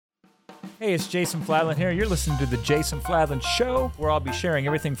Hey, it's Jason Fladland here. You're listening to The Jason Fladland Show, where I'll be sharing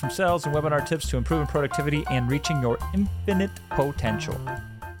everything from sales and webinar tips to improving productivity and reaching your infinite potential.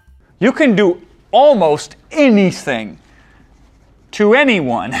 You can do almost anything to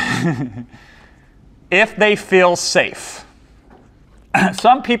anyone if they feel safe.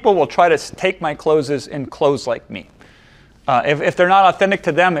 Some people will try to take my closes and close like me. If they're not authentic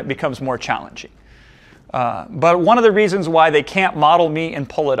to them, it becomes more challenging. But one of the reasons why they can't model me and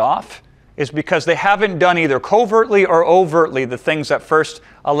pull it off is because they haven't done either covertly or overtly the things that first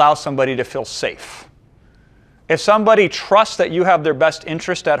allow somebody to feel safe. If somebody trusts that you have their best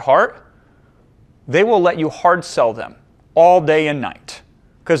interest at heart, they will let you hard sell them all day and night.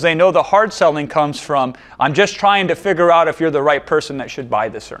 Because they know the hard selling comes from, I'm just trying to figure out if you're the right person that should buy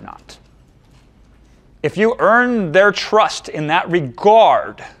this or not. If you earn their trust in that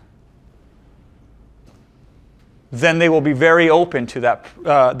regard, then they will be very open to that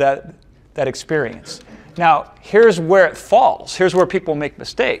experience. Now, here's where it falls. Here's where people make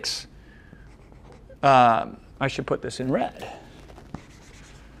mistakes. I should put this in red.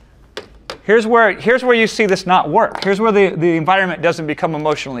 Here's where you see this not work. Here's where the environment doesn't become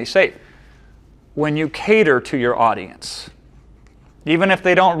emotionally safe. When you cater to your audience. Even if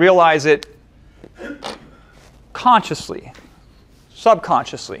they don't realize it consciously,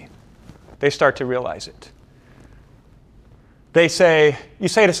 subconsciously, they start to realize it. You say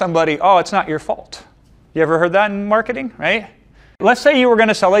to somebody, oh, it's not your fault. You ever heard that in marketing, right? Let's say you were going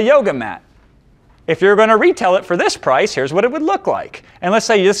to sell a yoga mat. If you're going to retail it for this price, here's what it would look like. And let's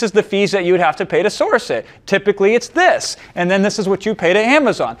say this is the fees that you would have to pay to source it. Typically it's this. And then this is what you pay to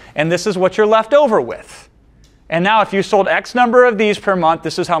Amazon. And this is what you're left over with. And now if you sold X number of these per month,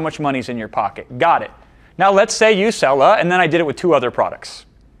 this is how much money's in your pocket. Got it. Now let's say you sell and then I did it with 2 other products.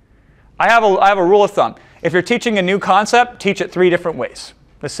 I have a rule of thumb. If you're teaching a new concept, teach it 3 different ways.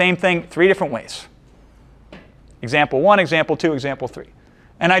 The same thing, 3 different ways. Example 1, example 2, example 3.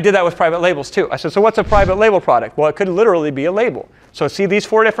 And I did that with private labels too. I said, so what's a private label product? Well, it could literally be a label. So see these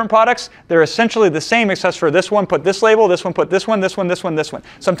 4 different products? They're essentially the same except for this one put this label, this one put this one, this one, this one, this one.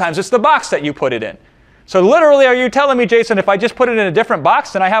 Sometimes it's the box that you put it in. So literally, are you telling me, Jason, if I just put it in a different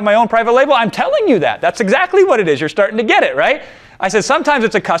box and I have my own private label? I'm telling you that. That's exactly what it is. You're starting to get it, right? I said, sometimes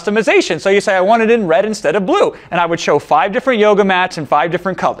it's a customization. So you say, I want it in red instead of blue. And I would show 5 different yoga mats in 5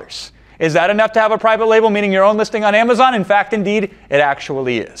 different colors. Is that enough to have a private label, meaning your own listing on Amazon? In fact, indeed, it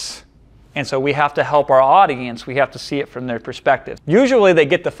actually is. And so we have to help our audience. We have to see it from their perspective. Usually they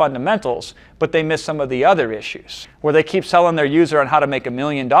get the fundamentals, but they miss some of the other issues, where they keep selling their user on how to make $1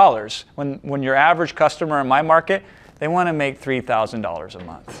 million, when your average customer in my market, they want to make $3,000 a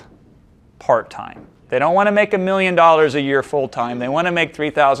month, part-time. They don't want to make $1 million a year full-time. They want to make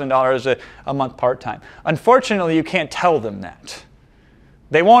 $3,000 a month part-time. Unfortunately, you can't tell them that.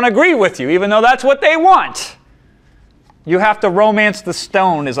 They won't agree with you, even though that's what they want. You have to romance the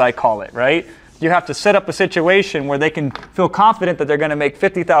stone, as I call it, right? You have to set up a situation where they can feel confident that they're going to make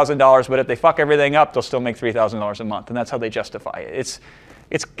 $50,000, but if they fuck everything up, they'll still make $3,000 a month, and that's how they justify it.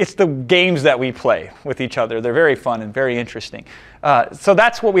 It's the games that we play with each other. They're very fun and very interesting. So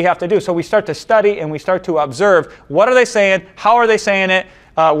that's what we have to do. So we start to study and we start to observe, what are they saying? How are they saying it?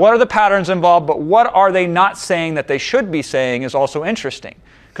 What are the patterns involved? But what are they not saying that they should be saying is also interesting.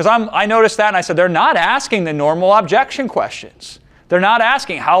 Because I noticed that and I said, they're not asking the normal objection questions. They're not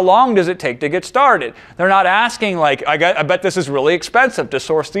asking, how long does it take to get started? They're not asking, like, I bet this is really expensive to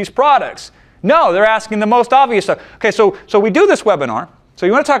source these products. No, they're asking the most obvious stuff. Okay, so we do this webinar. So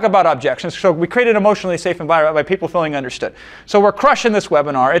you want to talk about objections. So we created an emotionally safe environment by people feeling understood. So we're crushing this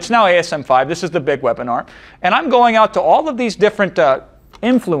webinar. It's now ASM 5. This is the big webinar. And I'm going out to all of these different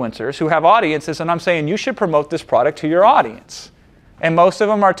influencers who have audiences, and I'm saying, you should promote this product to your audience. And most of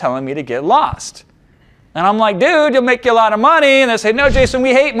them are telling me to get lost. And I'm like, dude, it'll make you a lot of money. And they say, no, Jason,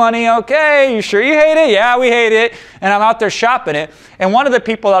 we hate money. Okay, you sure you hate it? Yeah, we hate it. And I'm out there shopping it. And one of the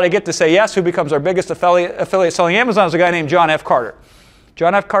people that I get to say yes, who becomes our biggest affiliate selling Amazon, is a guy named John F. Carter.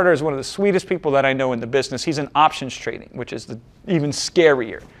 John F. Carter is one of the sweetest people that I know in the business. He's in options trading, which is even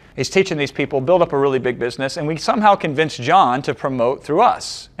scarier. He's teaching these people, build up a really big business. And we somehow convinced John to promote through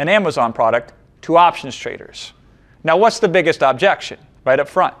us an Amazon product to options traders. Now, what's the biggest objection right up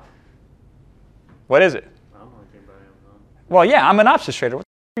front? What is it? I don't want to buy Amazon. Well, yeah, I'm an options trader. What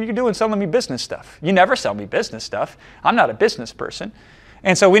are you doing selling me business stuff? You never sell me business stuff. I'm not a business person.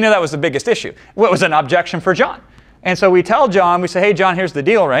 And so we knew that was the biggest issue. Well, it was an objection for John. And so we tell John, we say, hey, John, here's the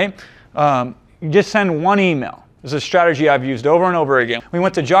deal, right? You just send 1 email. This is a strategy I've used over and over again. We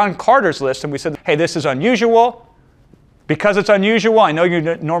went to John Carter's list and we said, hey, this is unusual. Because it's unusual, I know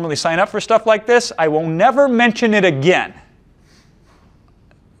you normally sign up for stuff like this. I will never mention it again.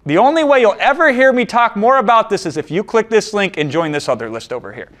 The only way you'll ever hear me talk more about this is if you click this link and join this other list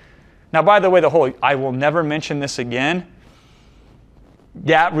over here. Now, by the way, the whole I will never mention this again,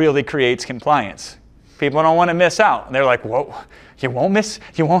 that really creates compliance. People don't want to miss out. They're like, whoa, you won't miss,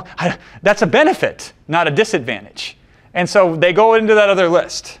 you won't. That's a benefit, not a disadvantage. And so they go into that other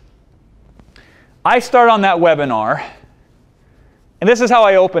list. I start on that webinar, and this is how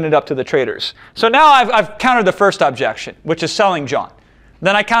I open it up to the traders. So now I've countered the first objection, which is selling John.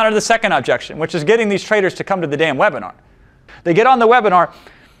 Then I countered the second objection, which is getting these traders to come to the damn webinar. They get on the webinar,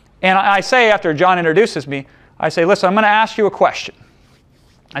 and I say, after John introduces me, I say, listen, I'm going to ask you a question.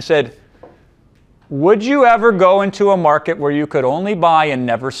 I said, would you ever go into a market where you could only buy and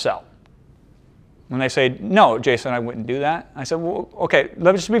never sell? And they say, no, Jason, I wouldn't do that. I said, well, okay,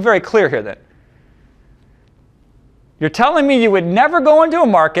 let me just be very clear here then. You're telling me you would never go into a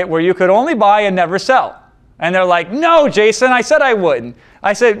market where you could only buy and never sell. And they're like, no, Jason, I said I wouldn't.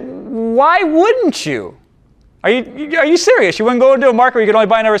 I said, why wouldn't you? Are you serious? You wouldn't go into a market where you could only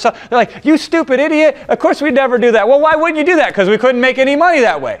buy and never sell? They're like, you stupid idiot. Of course we'd never do that. Well, why wouldn't you do that? Because we couldn't make any money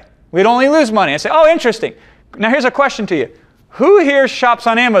that way. We'd only lose money. I say, oh, interesting. Now here's a question to you. Who here shops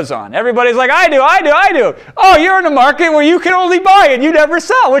on Amazon? Everybody's like, I do. Oh, you're in a market where you can only buy and you never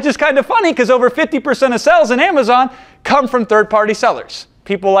sell, which is kind of funny because over 50% of sales in Amazon come from third-party sellers,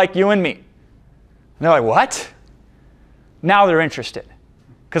 people like you and me. And they're like, what? Now they're interested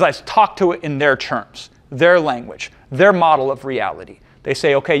because I talk to it in their terms, their language, their model of reality. They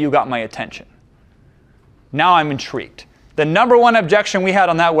say, okay, you got my attention. Now I'm intrigued. The number one objection we had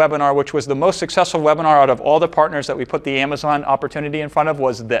on that webinar, which was the most successful webinar out of all the partners that we put the Amazon opportunity in front of,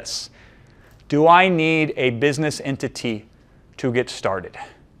 was this. Do I need a business entity to get started?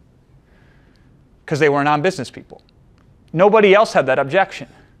 Because they were non-business people. Nobody else had that objection.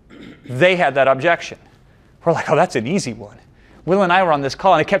 They had that objection. We're like, oh, that's an easy one. Will and I were on this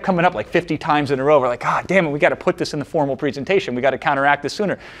call, and it kept coming up like 50 times in a row. We're like, God damn it, we got to put this in the formal presentation. We got to counteract this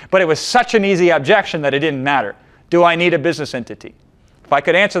sooner. But it was such an easy objection that it didn't matter. Do I need a business entity? If I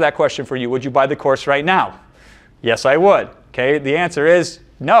could answer that question for you, would you buy the course right now? Yes, I would. Okay, the answer is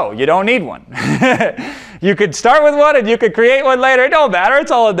no, you don't need one. You could start with one and you could create one later. It don't matter,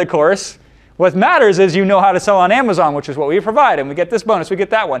 it's all in the course. What matters is you know how to sell on Amazon, which is what we provide, and we get this bonus, we get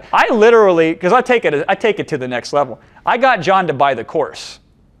that one. I literally, because I take it to the next level, I got John to buy the course.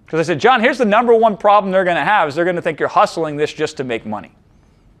 Because I said, John, here's the number one problem they're going to have is they're going to think you're hustling this just to make money.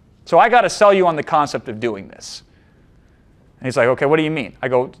 So I got to sell you on the concept of doing this. And he's like, okay, what do you mean? I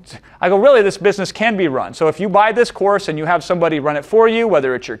go, really, this business can be run. So if you buy this course and you have somebody run it for you,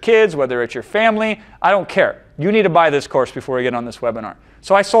 whether it's your kids, whether it's your family, I don't care. You need to buy this course before you get on this webinar.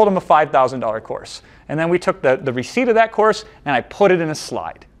 So I sold him a $5,000 course. And then we took the receipt of that course and I put it in a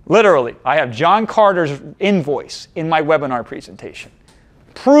slide. Literally, I have John Carter's invoice in my webinar presentation,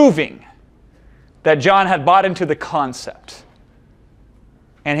 proving that John had bought into the concept.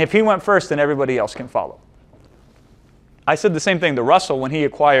 And if he went first, then everybody else can follow. I said the same thing to Russell when he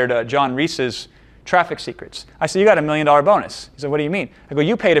acquired John Reese's Traffic Secrets. I said, you got $1 million bonus. He said, what do you mean? I go,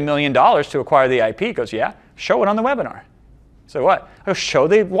 you paid $1 million to acquire the IP. He goes, yeah, show it on the webinar. So what? I go, show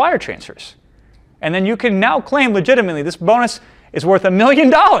the wire transfers. And then you can now claim legitimately this bonus is worth $1 million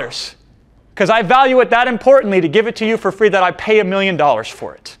because I value it that importantly to give it to you for free that I pay $1 million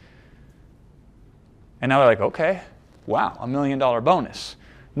for it. And now they're like, okay, wow, $1 million bonus.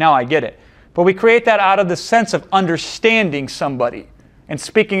 Now I get it. But we create that out of the sense of understanding somebody and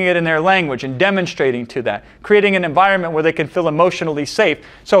speaking it in their language and demonstrating to that, creating an environment where they can feel emotionally safe.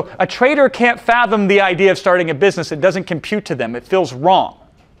 So a trader can't fathom the idea of starting a business. It doesn't compute to them. It feels wrong.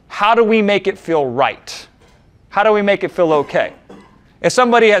 How do we make it feel right? How do we make it feel okay? If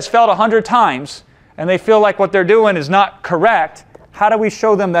somebody has failed 100 times and they feel like what they're doing is not correct, how do we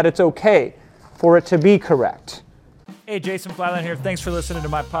show them that it's okay for it to be correct? Hey, Jason Flatland here. Thanks for listening to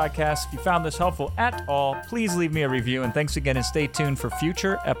my podcast. If you found this helpful at all, please leave me a review. And thanks again, and stay tuned for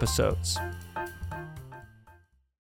future episodes.